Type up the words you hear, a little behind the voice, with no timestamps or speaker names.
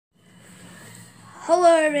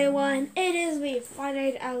Hello everyone, it is me, Five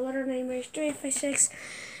Nights at Little Nightmares 356,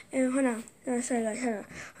 and hold on, sorry guys,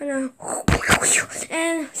 hold on,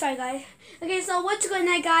 and sorry guys. Okay, so what's going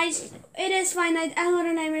on guys? It is Five Nights at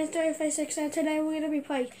Little Nightmares 356, and today we're gonna be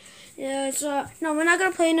playing. No, we're not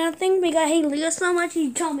gonna play nothing because I hate Leo so much.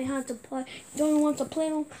 He told me how to play. He don't want to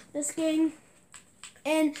play this game,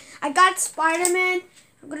 and I got Spider-Man.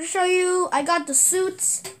 I'm gonna show you. I got the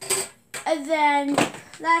suits, and then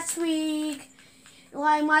last week.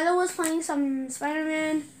 Like Milo was playing some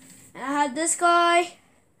Spider-Man, and I had this guy,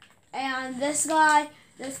 and this guy,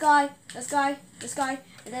 this guy, this guy, this guy,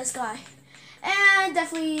 and this guy, and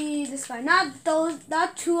definitely this guy. Not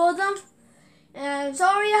two of them. And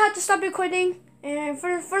sorry, I had to stop recording. And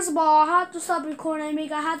first of all, I had to stop recording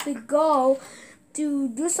because I had to go to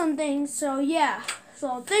do something. So yeah.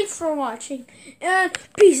 So thanks for watching, and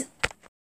peace.